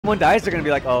Someone dies, they're gonna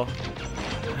be like, oh.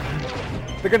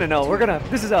 They're gonna know. We're gonna.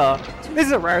 This is a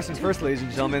Rarison's first, ladies and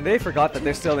gentlemen. They forgot that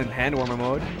they're still in hand warmer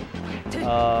mode.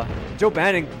 Joe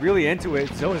Banning really into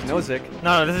it. So is Nozick.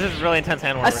 No, this is just really intense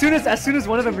hand warmer. As soon as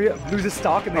one of them loses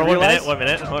stock and they realize. 1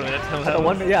 minute.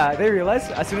 Yeah, they realize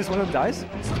as soon as one of them dies.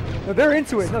 No, they're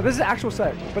into it. No, this is actual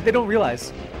set, but they don't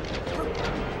realize.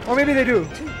 Or maybe they do.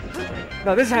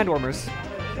 No, this is hand warmers.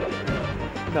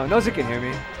 No, Nozick can hear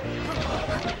me.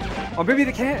 Or maybe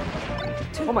they can't.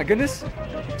 Oh my goodness.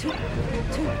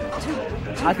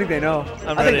 I think they know.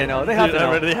 I think they know. They have to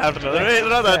know. They have to know. They're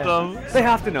not that dumb. They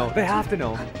have to know. They have to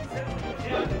know.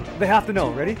 They have to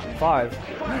know. Ready? 5.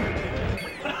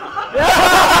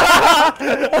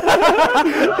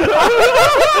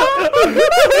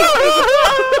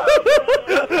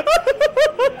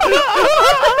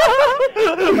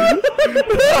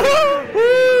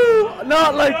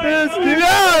 Not like this, dude.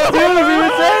 No! Dude, we were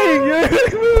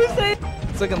saying.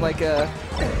 It's looking like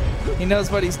he knows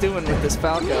what he's doing with this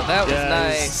Falco. That was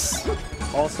nice.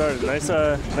 All started. Nice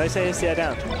ASCI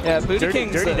down. Yeah,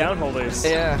 BOOTEKING. Dirty down holders.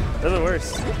 Yeah. They're the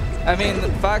worst. I mean,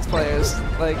 the Fox players,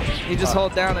 like, you just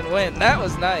hold down and win. That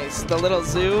was nice. The little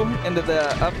zoom into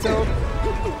the up tilt.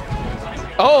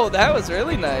 Oh, that was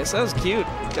really nice. That was cute.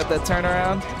 Got that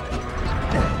turnaround.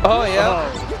 Oh, yeah. Oh.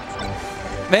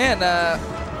 Man,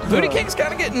 BOOTEKING's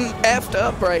kind of getting effed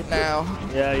up right now.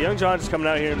 Yeah, Young John just coming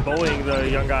out here and bullying the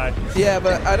young guy. Yeah,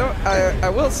 but I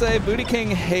will say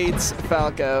BOOTEKING hates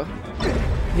Falco.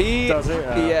 He does it?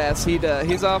 Yes, he does.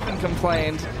 He's often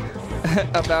complained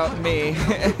about me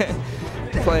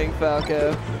playing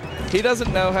Falco. He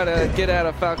doesn't know how to get out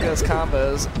of Falco's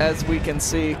combos, as we can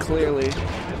see clearly.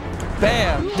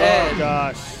 Bam, dead. Oh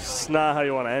gosh, it's not how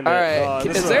you want to end it. All right,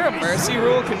 is there a mercy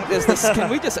rule? Can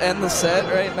we just end the set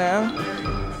right now?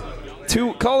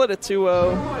 Call it a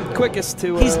 2-0, quickest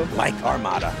 2-0. He's like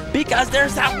Armada. Because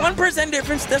there's that 1%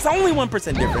 difference, there's only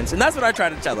 1% difference, and that's what I try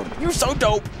to tell him. You're so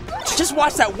dope. Just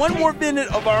watch that 1 more minute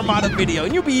of Armada video,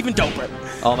 and you'll be even doper.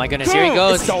 Oh my goodness, here he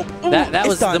goes. It's dope. That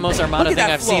was the most Armada thing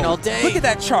I've seen all day. Look at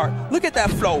that chart. Look at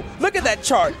that flow. Look at that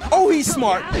chart. Oh, he's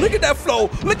smart. Look at that flow.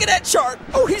 Look at that chart.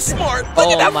 Oh, he's smart. Look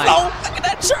at that flow. Look at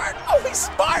that chart. Oh, he's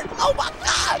smart. Oh my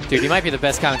God. Dude, he might be the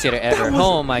best commentator ever.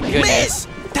 Oh my goodness.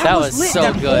 That was lit.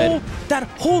 so good. That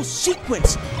whole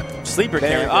sequence. Sleeper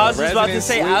camera. I was just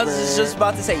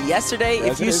about to say yesterday,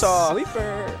 if you saw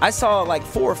I saw like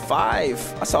 4 or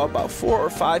 5. I saw about 4 or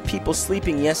 5 people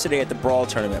sleeping yesterday at the Brawl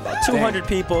tournament. About 200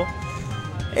 people.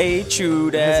 Hey,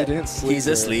 true that. He's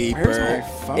a sleeper.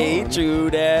 Hey, true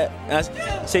that.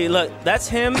 See, look, that's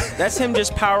him. That's him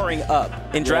just powering up.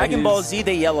 In Dragon Ball Z,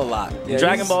 they yell a lot. In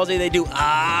Dragon Ball Z, they do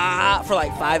for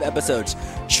like 5 episodes.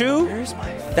 True.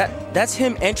 That's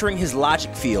him entering his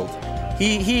logic field.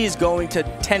 He is going to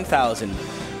 10,000.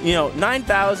 You know,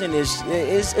 9,000 is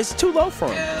too low for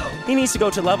him. He needs to go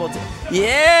to level 10.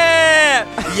 Yeah!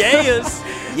 YEAHUZZZ!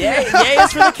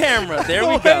 YEAHUZZZ for the camera. There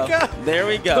we go. There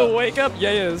we go. The wake up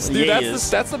YEAHUZZZ. Dude,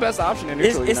 that's the best option in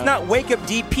neutral. It's not wake up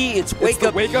DP, it's wake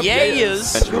up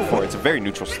YEAHUZZZ. Mentioned before, it's a very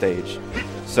neutral stage.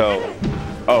 So,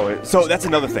 so that's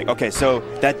another thing. Okay, so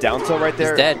that down tilt right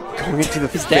there. He's dead. Going into the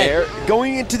fair.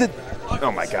 Going into the. Oh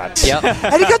my God. Yep.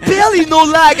 And he got barely no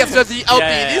lag after the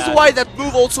LB. This is why that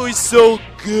move also is so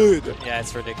good. Yeah,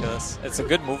 it's ridiculous. It's a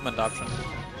good movement option.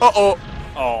 Uh-oh.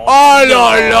 Oh. Oh,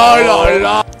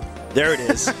 la. There it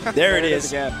is. There it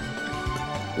is.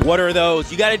 What are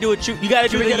those? You gotta do it. You gotta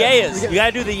do the YEAHUZZZ. You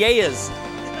gotta do the YEAHUZZZ.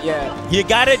 Yeah. You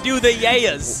gotta do the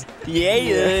YEAHUZZZ.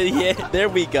 Yeah. There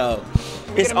we go.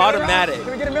 It's automatic.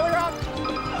 Can we get a Millie Rock?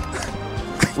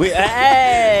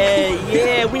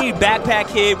 Yeah, we need backpack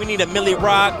hit, we need a Millie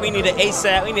Rock, we need an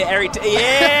ASAP, we need an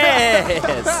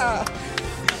yes!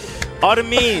 All the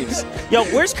memes. Yo,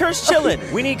 where's Curse chilling?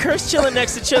 We need Curse chilling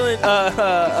next to chilling,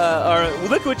 or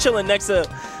Liquid chilling next to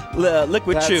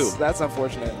Liquid Chew. That's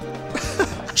unfortunate.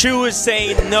 Chew is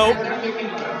saying nope.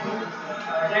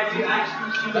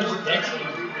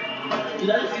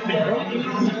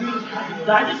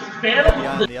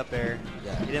 Beyond the up air.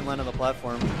 He didn't land on the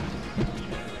platform.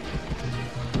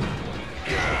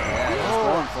 Yeah, he's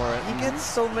going for it. He gets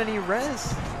so many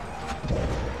res.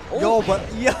 Yo,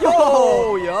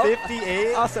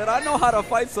 58. I said I know how to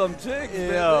fight some jigs.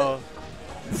 Yo.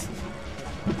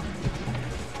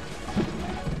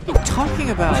 What are you talking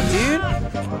about, dude?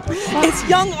 It's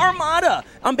Young Armada.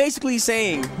 I'm basically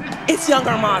saying it's Young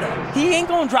Armada. He ain't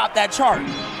gonna drop that chart.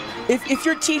 If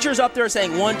your teacher's up there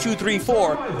saying 1, 2, 3,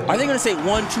 4, are they gonna say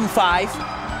 1, 2, 5?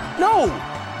 No.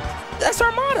 That's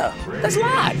Armada. That's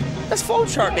live. That's flow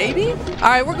chart, baby. All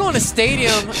right, we're going to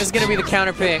Stadium is going to be the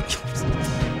counter pick.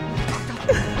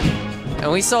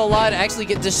 And we saw a lot actually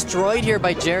get destroyed here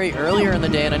by Jerry earlier in the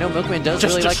day, and I know Milkman does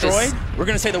really like this. We're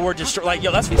gonna say the word destroy. Like,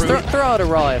 yo, that's rude. Throw out a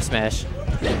raw F smash.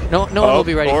 No one will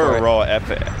be ready for it. Or a raw F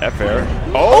air.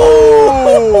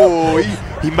 Oh!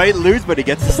 he might lose, but he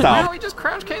gets the stop. Now he just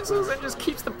crouch cancels and just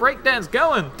keeps the breakdance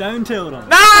going. Down tilt him.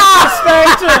 No!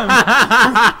 Respect him!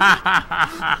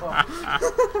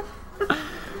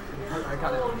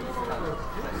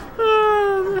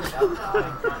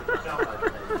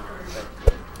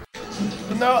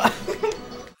 No.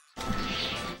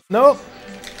 No.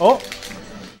 Oh.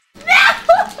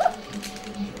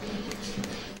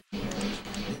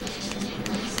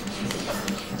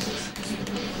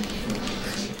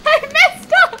 I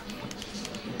messed up!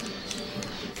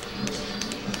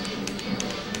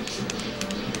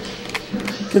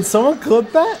 Can someone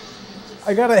clip that?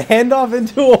 I got a handoff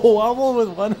into a wobble with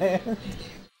one hand.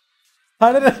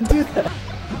 How did I do that?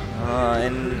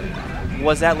 And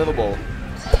was that little bowl?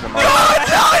 The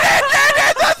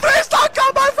 3-star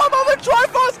comeback from over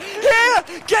Triforce here,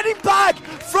 getting back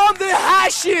from the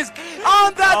hashes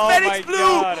on that Phoenix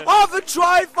Blue of the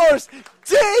Triforce.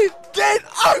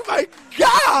 Oh my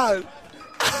god!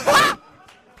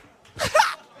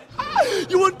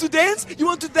 You want to dance? You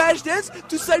want to dash dance?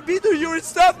 To side B to your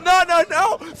stuff? No, no,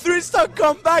 no! 3-star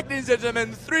comeback, ladies and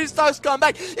gentlemen. 3 stars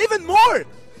comeback. Even more!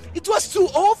 It was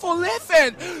 2-0 for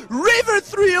Leffens. River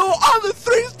 3-0 on the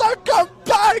 3-star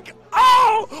comeback.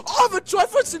 Oh! Over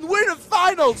Triforce in winter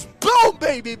finals. Boom,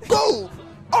 baby, boom!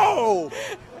 Oh!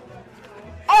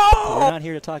 Oh! We're not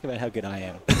here to talk about how good I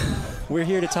am. We're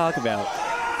here to talk about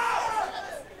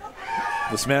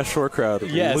the Smash 4 crowd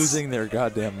losing their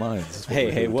goddamn minds.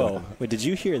 Hey, whoa. Wait, did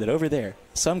you hear that over there,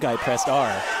 some guy pressed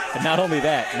R, and not only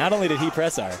that, not only did he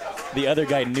press R, the other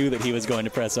guy knew that he was going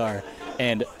to press R,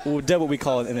 and did what we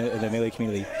call it in the Melee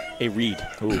community, a read.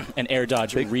 Ooh. An air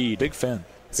dodge read. Big fan.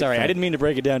 Sorry, I didn't mean to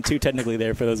break it down too technically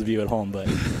there for those of you at home, but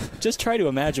just try to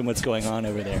imagine what's going on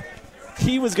over there.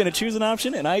 He was going to choose an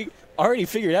option, and I already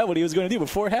figured out what he was going to do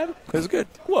before it happened. It was good.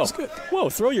 Whoa. It was good. Whoa,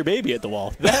 throw your baby at the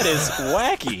wall. That is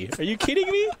wacky. Are you kidding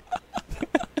me?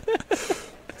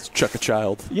 It's Chuck a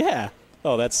Child. Yeah.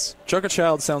 Oh, that's... Chuck a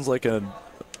Child sounds like an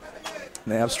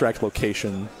abstract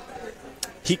location.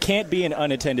 He can't be an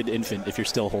unattended infant if you're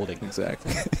still holding.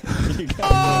 Exactly.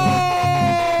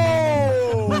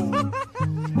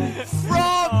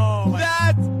 From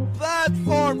that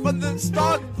platform, from the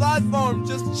stock platform,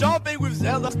 just jumping with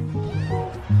Zelda.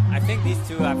 I think these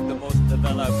two have the most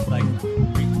developed like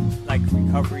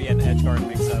recovery and edge guard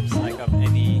mix-ups like of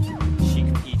any Chic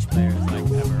Peach players like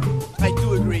ever. I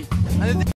do agree. And